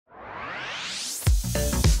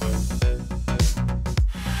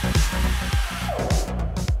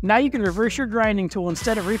Now you can reverse your grinding tool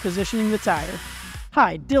instead of repositioning the tire.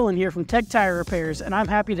 Hi, Dylan here from Tech Tire Repairs, and I'm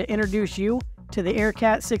happy to introduce you to the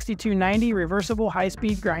AirCat 6290 Reversible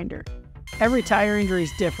High-Speed Grinder. Every tire injury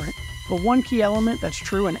is different, but one key element that's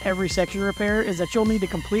true in every section repair is that you'll need to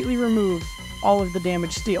completely remove all of the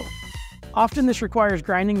damaged steel. Often this requires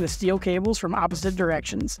grinding the steel cables from opposite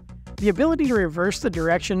directions. The ability to reverse the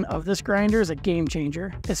direction of this grinder is a game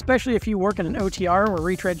changer, especially if you work in an OTR or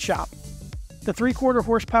retread shop. The 3/4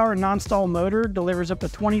 horsepower non-stall motor delivers up to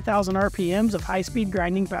 20,000 RPMs of high-speed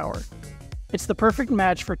grinding power. It's the perfect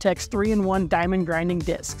match for Tech's 3-in-1 diamond grinding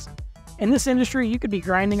discs. In this industry, you could be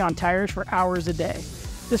grinding on tires for hours a day.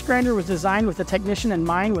 This grinder was designed with the technician in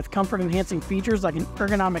mind, with comfort-enhancing features like an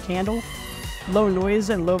ergonomic handle, low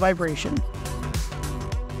noise, and low vibration.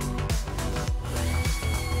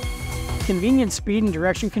 Convenient speed and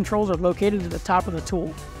direction controls are located at the top of the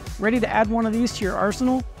tool. Ready to add one of these to your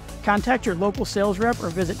arsenal? Contact your local sales rep or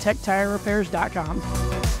visit techtirerepairs.com.